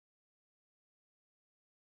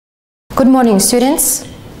Good morning, students.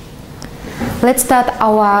 Let's start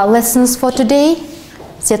our lessons for today.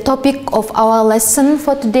 The topic of our lesson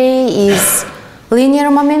for today is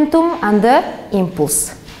linear momentum and the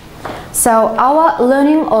impulse. So our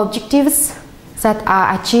learning objectives that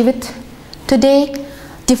are achieved today: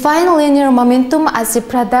 define linear momentum as the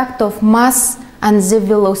product of mass and the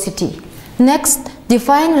velocity. Next,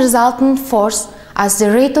 define resultant force as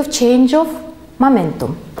the rate of change of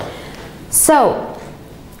momentum. So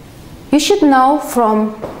you should know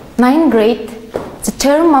from 9th grade the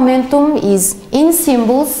term momentum is in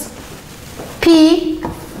symbols P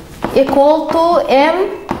equal to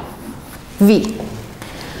mv.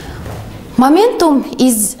 Momentum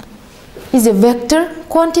is a vector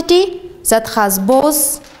quantity that has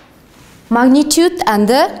both magnitude and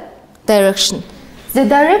the direction. The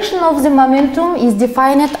direction of the momentum is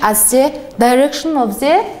defined as the direction of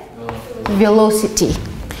the velocity.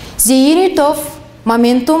 The unit of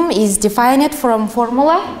momentum is defined from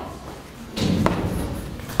formula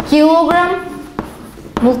kilogram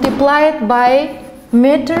multiplied by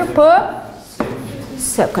meter per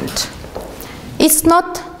second. It's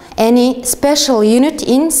not any special unit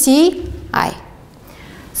in CI.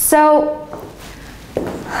 So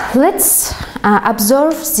let's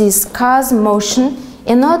observe this car's motion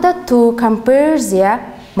in order to compare their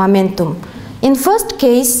momentum. In first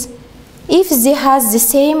case, if they has the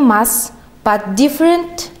same mass but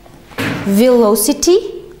different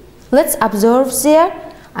velocity, let's observe their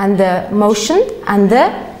and the motion and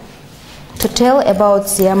to tell about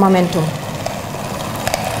their momentum.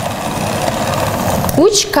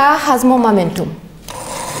 Which car has more momentum?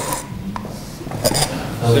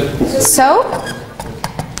 So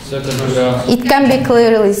it can be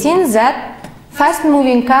clearly seen that fast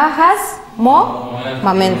moving car has more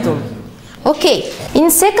momentum. Okay, in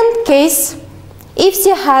second case, if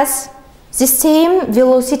they has the same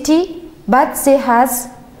velocity but they have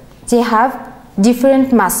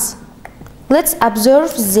different mass, let's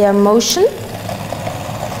observe their motion.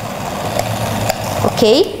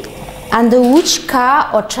 Okay, and which car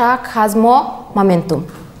or truck has more momentum?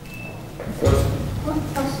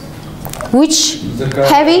 Which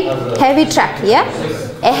heavy truck? Yeah,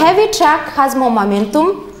 a heavy truck has more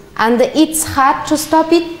momentum and it's hard to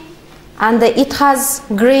stop it, and it has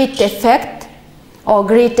great effect or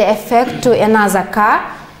greater effect to another car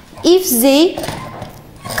if they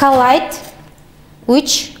collide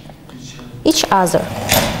with each other.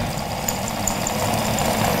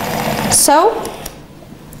 So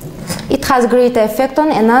it has greater effect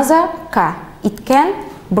on another car. It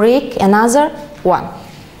can break another one.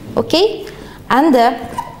 Okay, and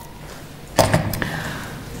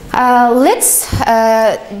let's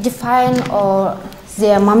define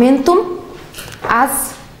the momentum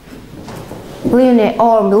as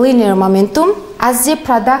linear momentum as the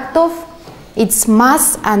product of its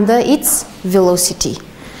mass and its velocity.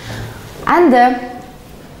 And the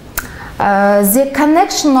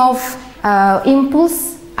connection of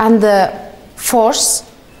impulse and force,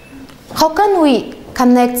 how can we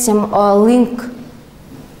connect them or link?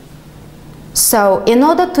 So in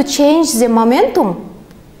order to change the momentum,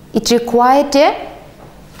 it required a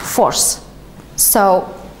force. So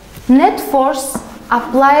net force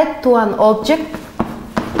applied to an object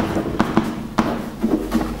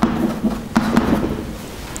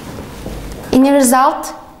in a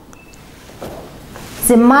result,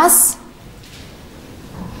 the mass,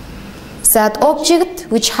 that object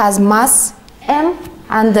which has mass m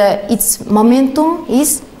and its momentum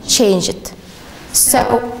is changed. So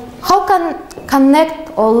how can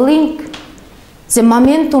connect or link the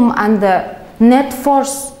momentum and the net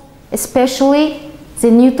force, especially the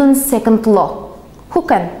Newton's second law? Who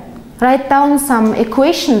can write down some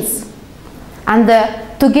equations and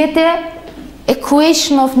to get a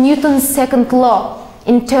equation of Newton's second law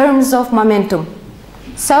in terms of momentum?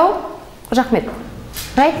 So, Rahmet,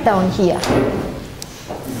 write down here.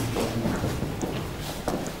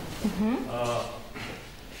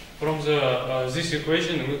 From this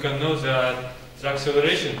equation, we can know that the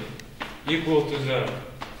acceleration equal to the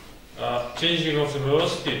changing of the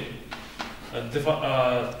velocity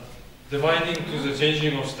dividing to the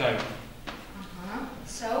changing of time.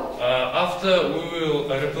 So after we will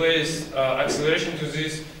replace acceleration to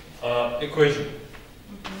this equation.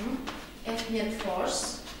 F net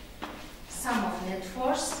force, sum of net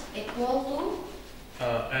force equal to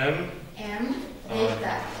m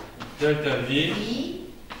delta v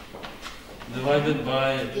divided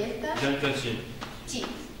by delta t.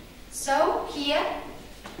 So here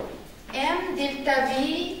m delta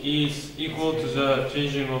v is equal to the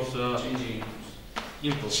changing of the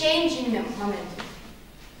impulse. Changing momentum.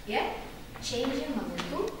 Yeah? Changing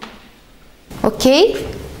momentum. Okay?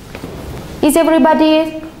 Is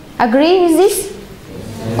everybody agree with this?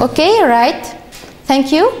 Okay, right.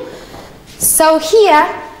 Thank you. So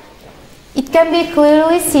here, it can be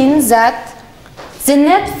clearly seen that the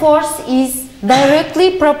net force is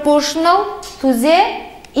directly proportional to the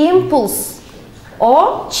impulse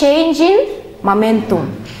or change in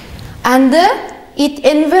momentum, and it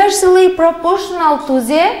inversely proportional to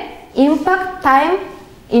the impact time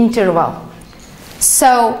interval.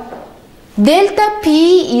 So delta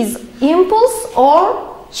P is impulse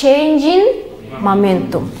or change in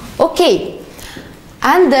momentum. Okay,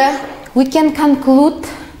 and we can conclude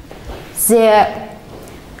the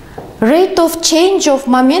rate of change of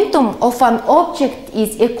momentum of an object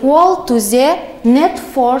is equal to the net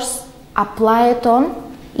force applied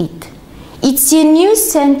on it. It's a new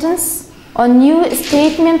sentence or new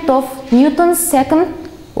statement of Newton's second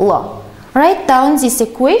law. Write down these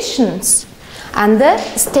equations and the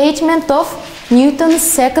statement of Newton's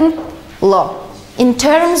second law in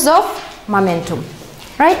terms of momentum.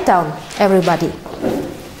 Write down, everybody.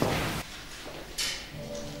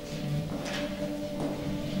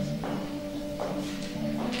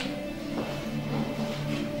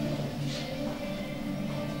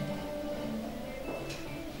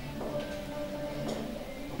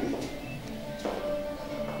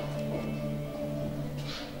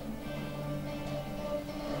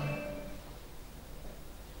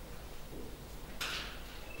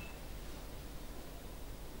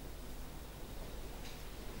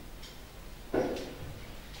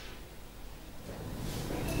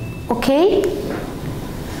 Okay,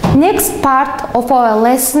 next part of our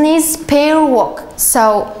lesson is pair walk.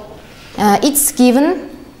 So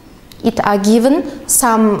it are given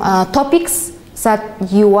some topics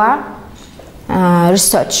that you are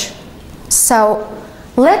research. So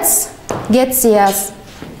let's get the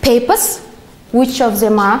papers. Which of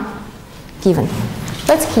them are given?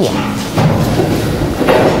 Let's hear.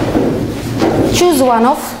 Choose one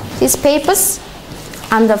of these papers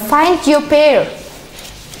and find your pair.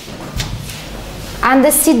 And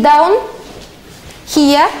sit down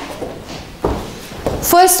here.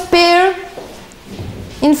 First pair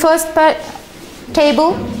in first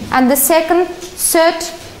table, and the second, third,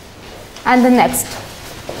 and the next.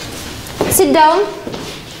 Sit down.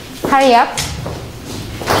 Hurry up.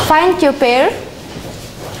 Find your pair.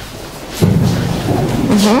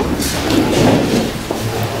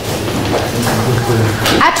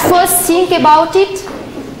 At first, think about it.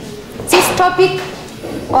 This topic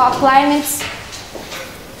or appliance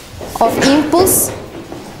of impulse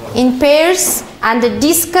in pairs and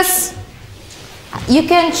discuss. You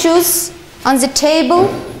can choose on the table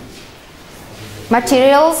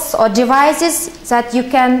materials or devices that you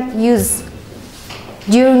can use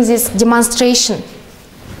during this demonstration.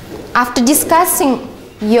 After discussing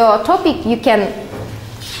your topic, you can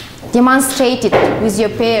demonstrate it with your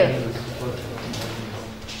pair.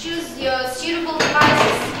 Choose your suitable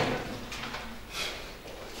devices.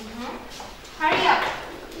 Hurry up.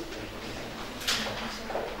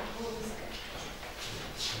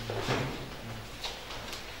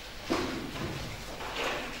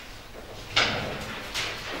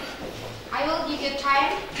 I will give you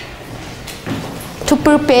time to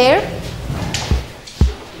prepare.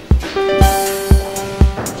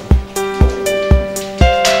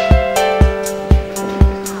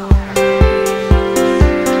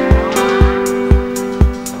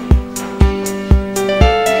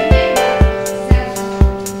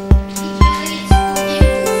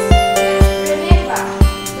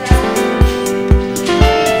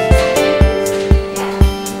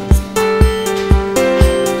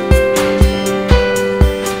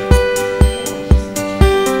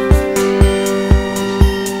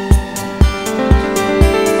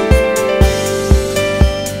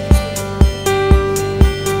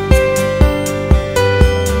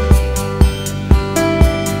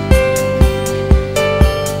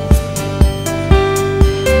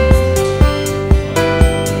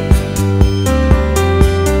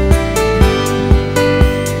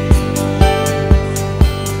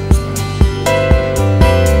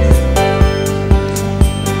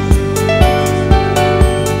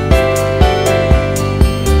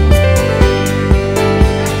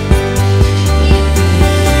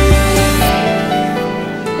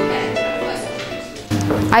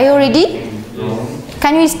 Are you ready?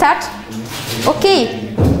 Can we start?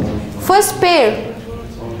 Okay. First pair.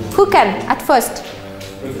 Who can at first?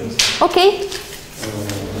 Okay.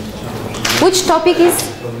 Which topic is?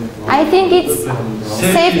 I think it's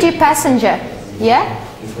safety passenger. Yeah?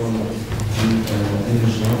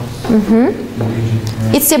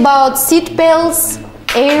 It's about seat belts,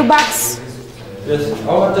 airbags, Yes,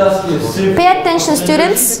 our task is safety. Pay attention,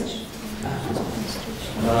 students.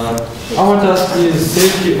 Our task is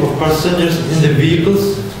safety of passengers in the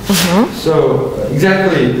vehicles. So,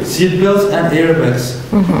 exactly, seat belts and airbags.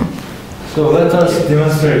 So, let us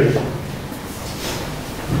demonstrate.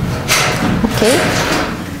 Okay.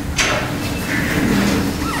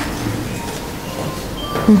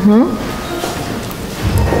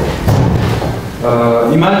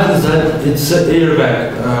 Imagine that it's an airbag.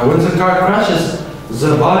 When the car crashes,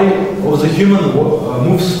 the body of the human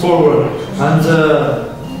moves forward, and the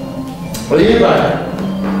airbag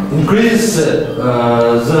increases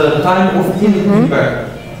the time of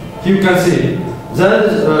impact. You can see that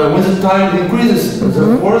when the time increases,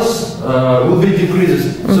 the force will be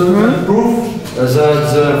decreases. So you can prove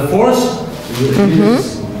that the force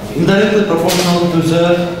is indirectly proportional to the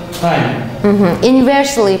time.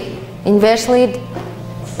 Inversely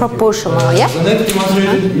proportional, yeah? The next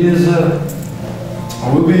demonstration is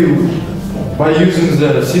will be by using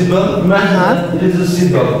the seatbelt. Imagine that it is a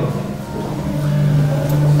seatbelt.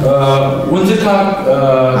 When the car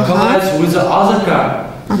collides with the other car,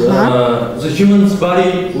 the human's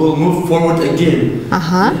body will move forward again.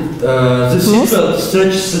 The seatbelt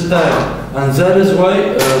stretches the time, and that is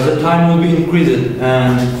why the time will be increased,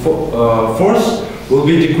 and force will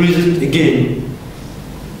be decreased again.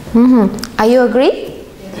 Are you agree?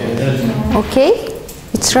 Yes. Okay,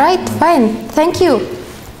 it's right, fine, thank you.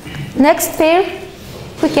 Next pair,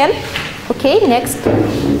 we can. Okay, next.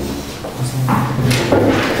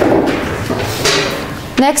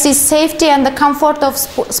 Next is safety and the comfort of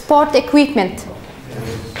sport equipment.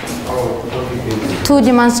 Two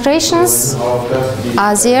demonstrations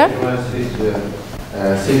are there.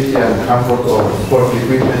 Safety and comfort of sport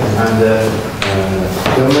equipment and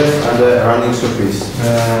helmets and running surface.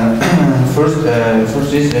 First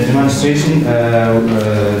is a demonstration.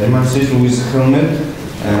 Demonstration with helmet,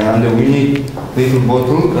 and we need little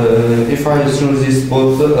bottle. If I throw this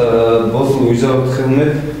bottle without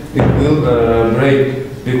helmet, it will break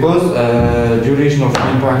because duration of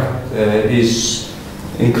impact is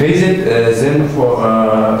increased. Then for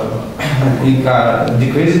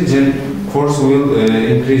decreased, then force will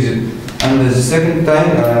increase it. And the second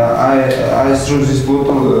time I threw this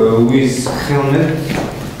bottle with helmet.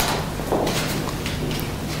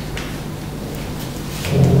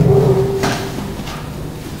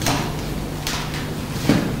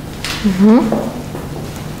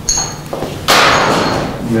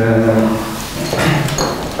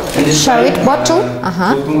 Show it, bottle.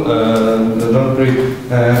 Bottle don't break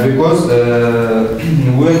because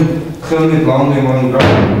when helmet landing on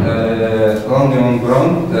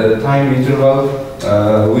ground, time interval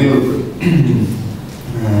will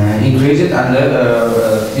increase it, and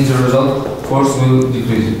in the result, force will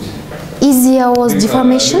decrease it. Easier was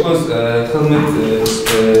deformation? Because helmet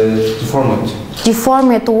deformed.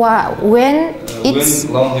 Deformed when it's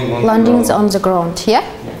landing on the ground, yeah?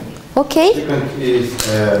 Okay. Second is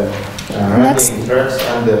running tracks,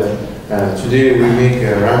 and today we make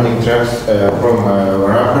running tracks from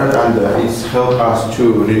rubber, and it's help us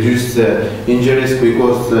to reduce the injuries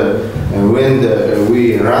because when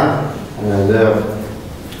we run, the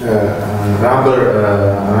rubber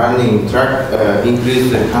running track increase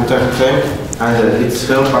the contact time, and it's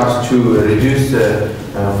help us to reduce the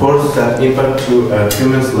force and impact to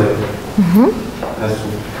human's leg.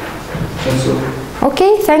 That's all.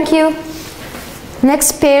 Okay, thank you.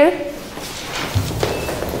 Next pair.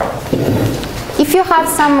 If you have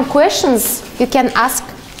some questions, you can ask.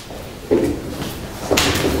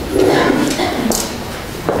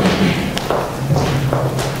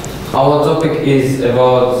 Our topic is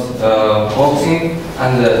about boxing,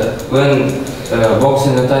 and when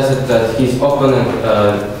boxing noticed that his opponent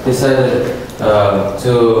decided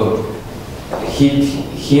to hit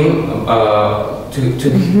him to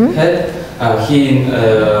head, he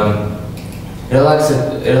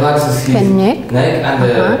relaxes his neck and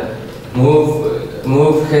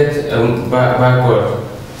move head backward.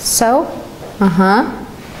 So,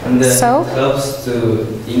 And So? it helps to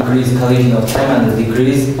increase collision of time and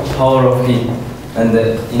decrease power of hit. And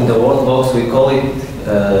in the world box we call it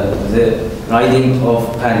the riding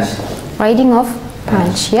of punch. Riding of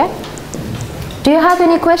punch, yeah? Do you have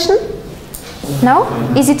any question? No?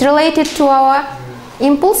 Is it related to our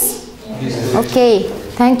impulse? Okay,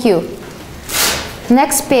 thank you.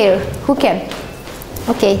 Next pair, who can?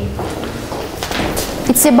 Okay.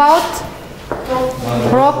 It's about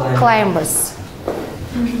rock climbers.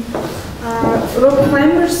 Rock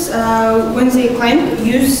climbers, when they climb,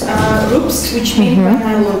 use ropes which made by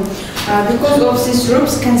nylon. Because of these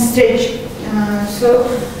ropes can stretch. So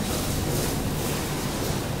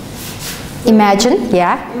Imagine,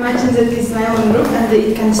 yeah. Imagine that it's nylon rope and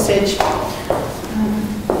it can stretch.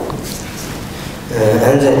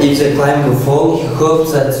 And if the climb will fall, he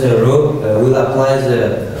hopes that the rope will apply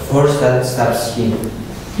the force that stops him.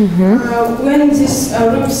 When these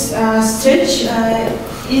ropes stretch,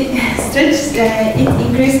 it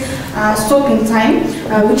increases stopping time,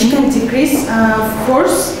 which can decrease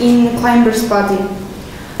force in climber's body.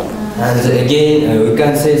 And again, we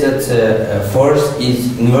can say that force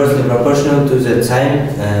is inversely proportional to the time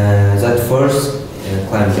that force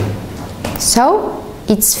climbing. So,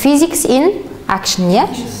 it's physics in action, yeah?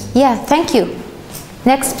 Yes. Yeah, thank you.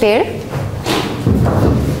 Next pair.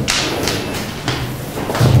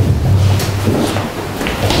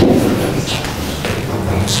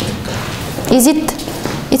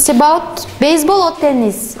 It's about baseball or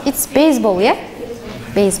tennis? It's baseball, yeah?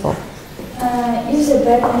 Baseball. If the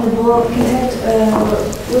bat and the ball contact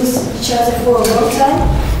with each other for a long time,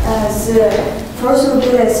 the force will be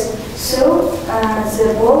less, so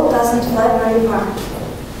the ball doesn't fly very far.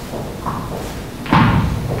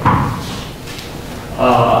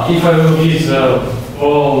 If I will hit the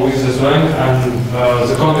ball with the swing and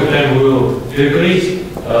the contact time will decrease,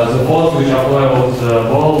 the force which apply on the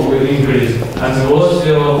ball will increase, and the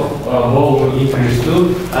velocity of ball will increase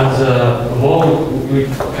too, and the ball we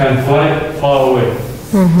can fly far away,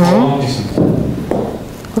 long distance.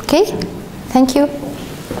 Okay, thank you.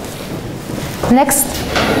 Next.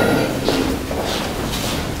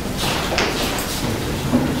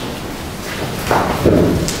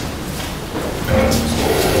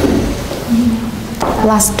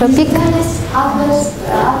 Last topic.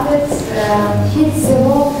 Athletes hit the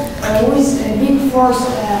ball with a big force.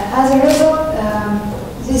 As a result,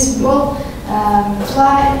 this ball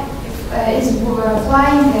is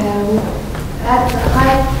flying at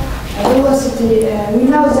high velocity. We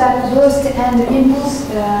know that velocity and impulse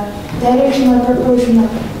directional proportional,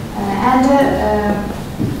 and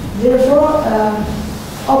therefore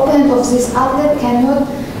opponent of this athlete cannot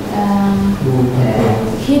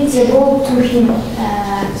hit the ball to him.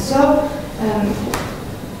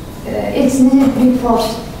 It's needed big force.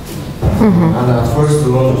 And at first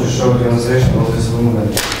we want to show demonstration of this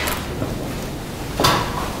movement.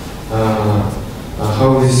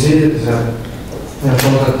 How we see it, the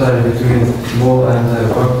contact time between ball and the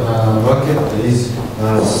bucket is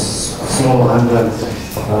small, and the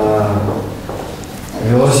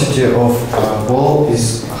velocity of ball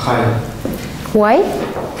is high. Why?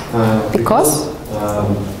 Because?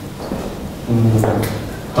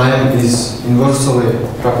 Time is inversely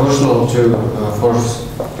proportional to force.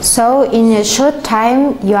 So in a short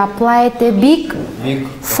time you applied a big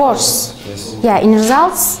force. Yes. Yeah, in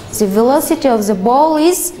results the velocity of the ball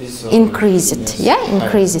is increased. Yes. Yeah,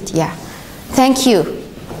 increased. Yeah. Thank you.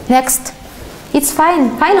 Next. It's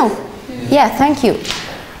fine. Final. Yeah, thank you.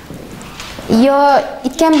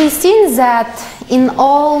 It can be seen that in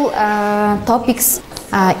all topics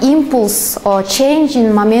impulse or change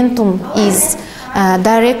in momentum is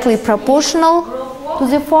directly proportional to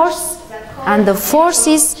the force, and the force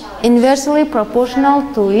is inversely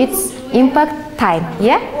proportional to its impact time.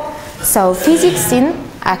 Yeah? So physics in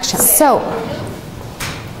action. So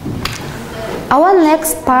our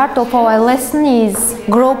next part of our lesson is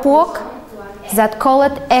group work, that call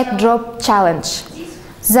it egg drop challenge.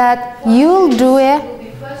 That you'll do a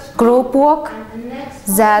group work,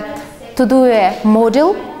 that to do a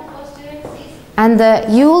model, and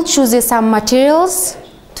you will choose some materials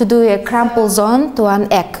to do a crumple zone to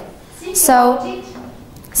an egg. So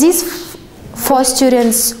these 4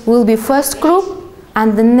 students will be first group,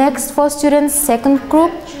 and the next 4 students second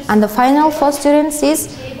group, and the final 4 students is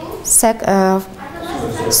third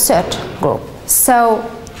group. So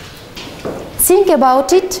think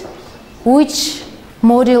about it, which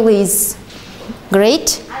model is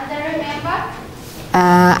great,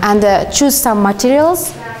 and choose some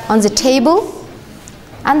materials on the table,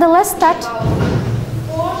 and let's start.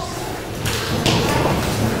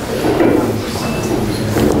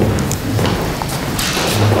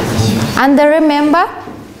 And remember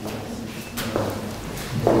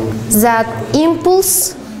that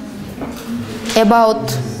impulse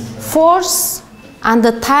about force and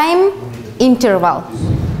the time interval.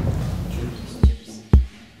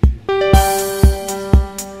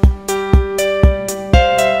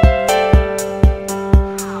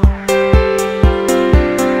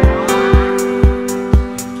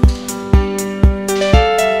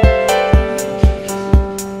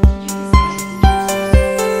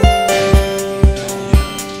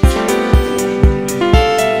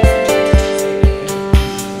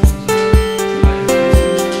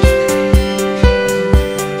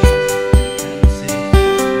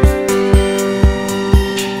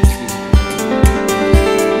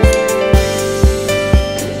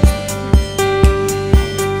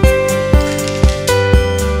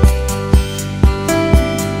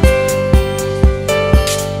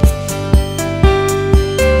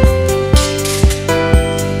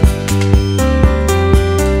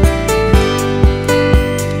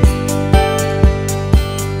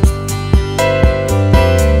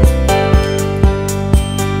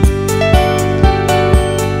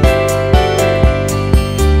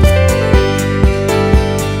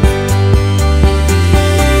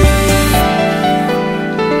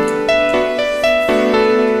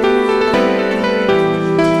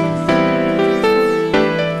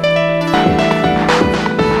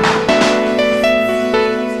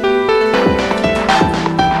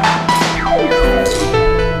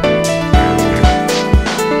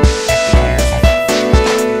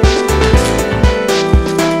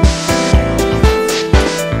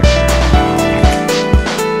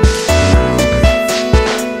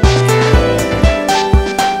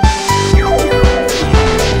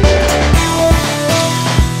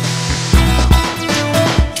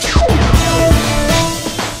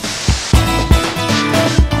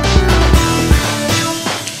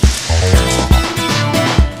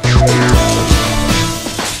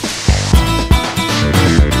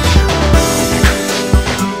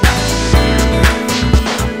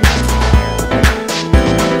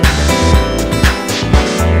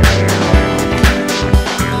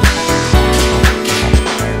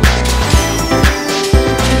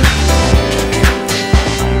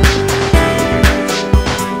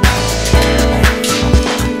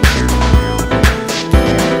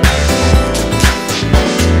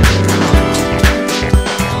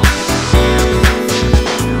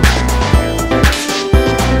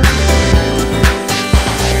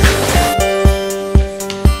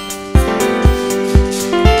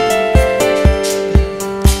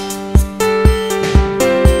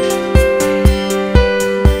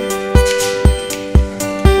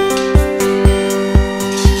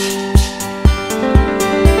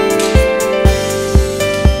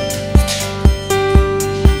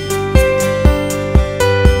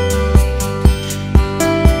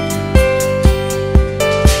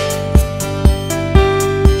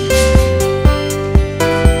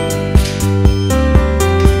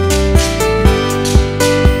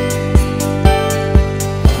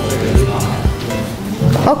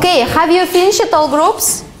 Okay, have you finished all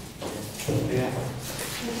groups? Yeah.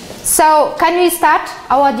 So, can we start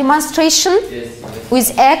our demonstration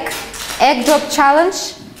with egg drop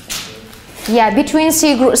challenge? Yeah, between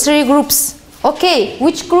three groups. Okay,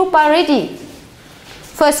 which group are ready?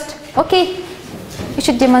 First, okay, you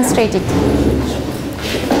should demonstrate it.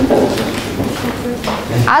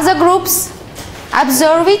 Other groups,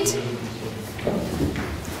 observe it.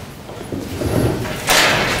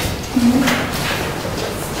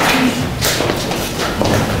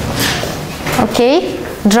 Okay,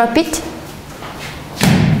 drop it.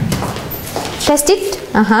 Test it.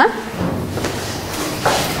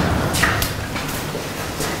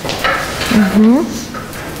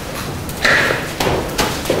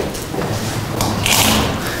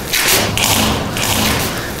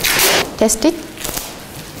 Test it.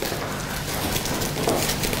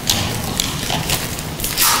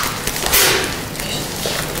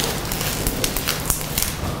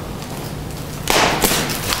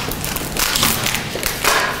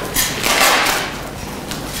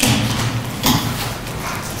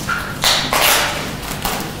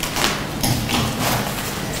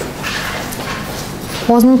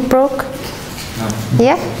 Wasn't broke? No.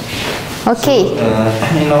 Yeah? Okay.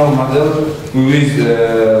 In our model, we use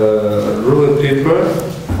ruler paper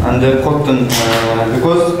and cotton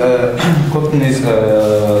because cotton is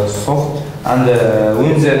soft, and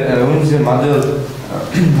when the model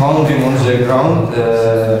landing on the ground,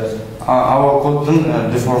 our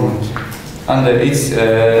cotton deformed, and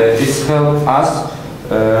it's help us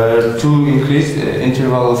to increase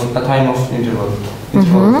interval of a time of interval.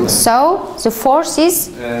 So the force is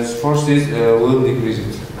will decrease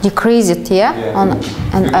it. Decrease it, yeah, Yeah. on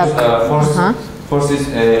and up. Force is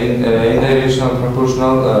in direction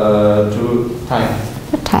proportional to time.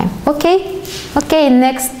 Time. Okay. Okay.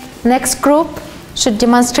 Next group should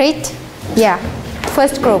demonstrate. Yeah.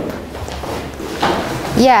 First group.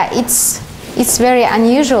 Yeah, it's very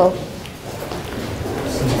unusual.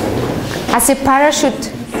 As a parachute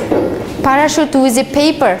with a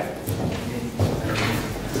paper.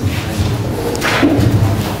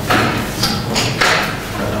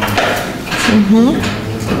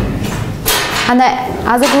 And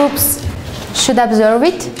other groups should observe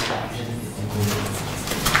it.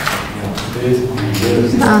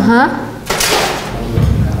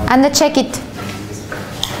 And check it.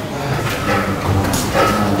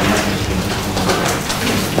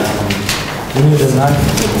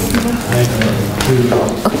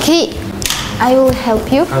 Okay, I will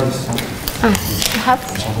help you. You have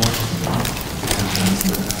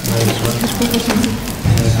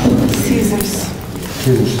Scissors.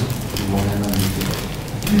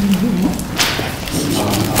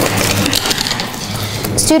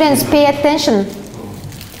 Students, pay attention.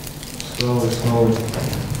 Slowly.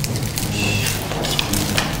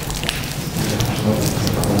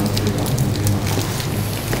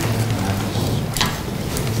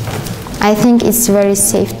 I think it's very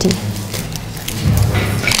safety.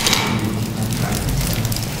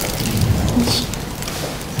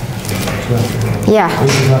 Yeah,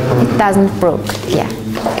 it doesn't broke. Yeah.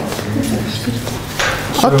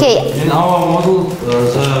 Okay. In our model,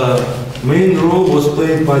 the main role was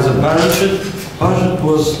played by the parachute. Parachute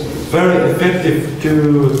was very effective to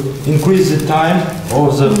increase the time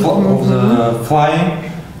of the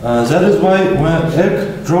flying. That is why when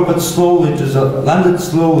egg dropped slowly to the landed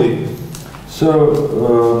slowly,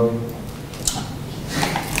 so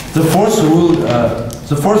the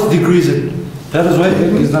force decreased. That is why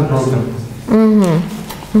egg is not broken.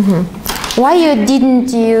 Why you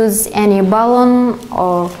didn't use any balloon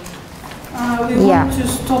or? We want to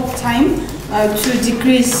stop time to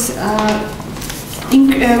decrease.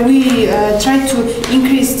 We try to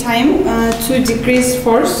increase time to decrease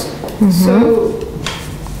force.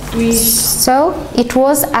 So it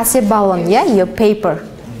was as a balloon, yeah, your paper.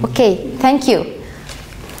 Okay, thank you.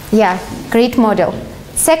 Yeah, great model.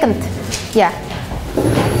 Second, yeah.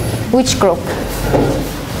 Which group?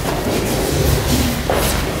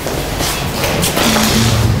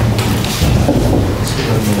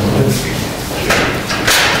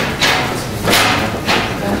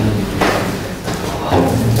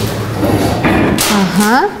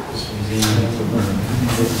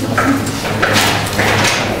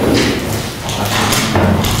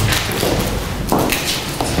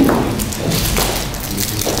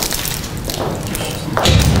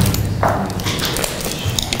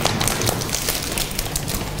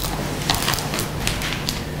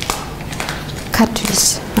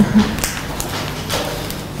 Cartridges.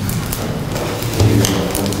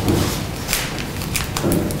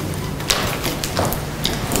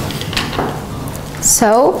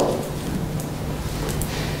 So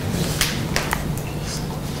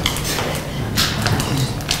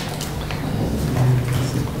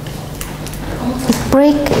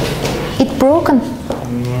break? It broken?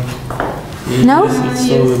 No? It's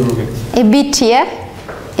so broken. A bit, yeah?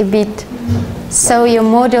 A bit. So your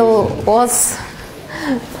model was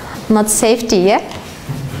not safety, yeah?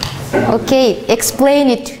 Okay, explain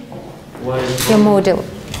it, your model.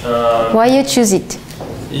 Why you choose it?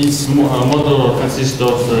 Its model consists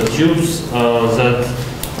of tubes that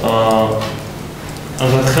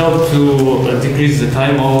help to decrease the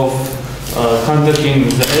time of contacting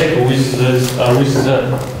the egg with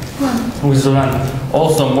the land.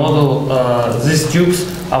 Also, model these tubes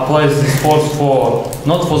applies this force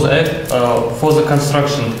not for the egg, for the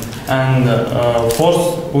construction, and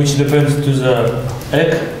force which depends to the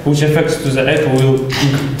egg, which affects to the egg, will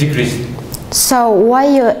decrease. So why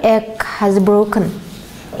your egg has broken?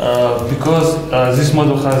 Because this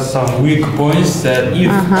model has some weak points that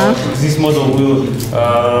if this model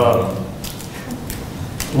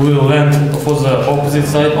will land for the opposite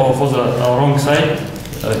side or for the wrong side,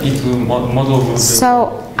 model will.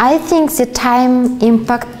 So I think the time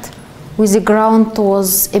impact with the ground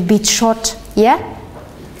was a bit short, yeah?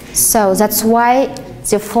 So that's why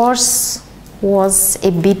the force was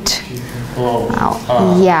a bit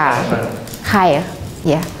higher,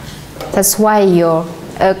 yeah. That's why your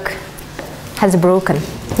egg has broken,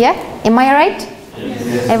 yeah? Am I right?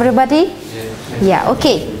 Yes. Everybody? Yes. Yeah,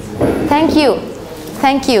 okay. Thank you.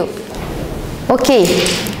 Thank you. Okay,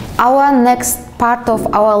 our next part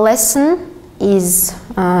of our lesson is,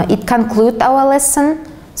 it concludes our lesson.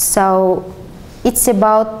 So it's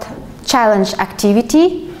about challenge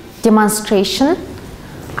activity, demonstration.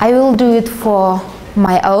 I will do it for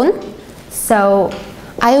my own. So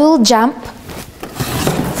I will jump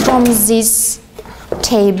from this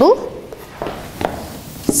table.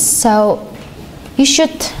 So you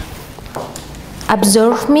should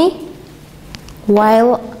observe me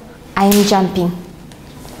while I am jumping.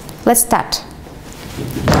 Let's start.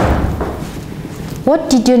 What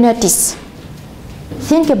did you notice?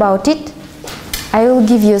 Think about it. I will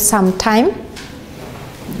give you some time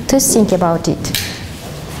to think about it.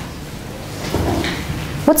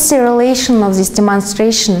 What's the relation of this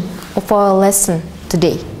demonstration of our lesson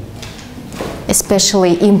today?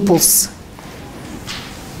 Especially impulse.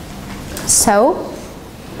 So,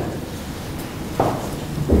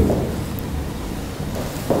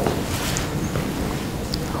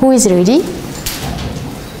 who is ready?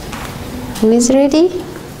 Who is ready?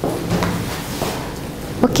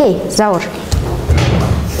 Okay, Zaur.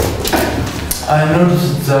 I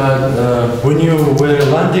noticed that when you were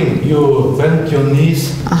landing, you bent your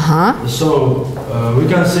knees. So we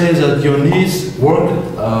can say that your knees work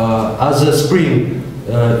as a spring.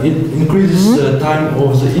 It increases the time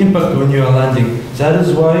of the impact when you are landing. That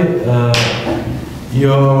is why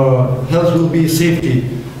your health will be safety.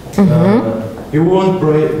 You won't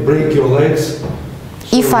break your legs.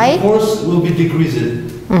 So If the force will be decreased.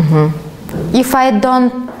 If I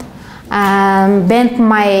don't bend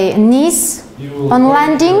my knees on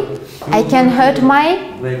landing, I can hurt my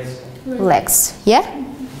legs. Yeah.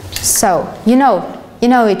 So you know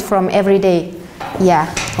it from everyday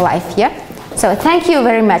life. Yeah. So thank you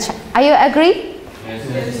very much. Are you agree?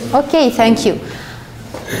 Yes. Okay. Thank you.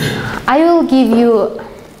 I will give you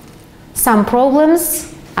some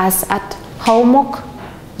problems as at homework.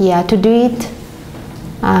 Yeah, to do it.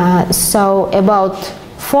 So about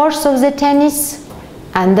force of the tennis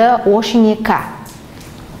and washing a car.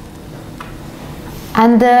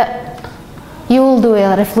 And you will do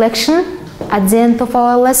a reflection at the end of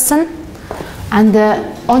our lesson. And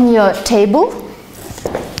on your table,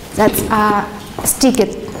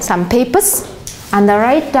 stick some papers and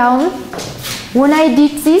write down, when I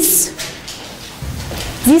did this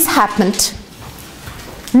happened.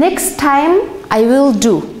 Next time I will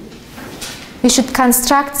do. You should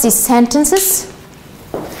construct these sentences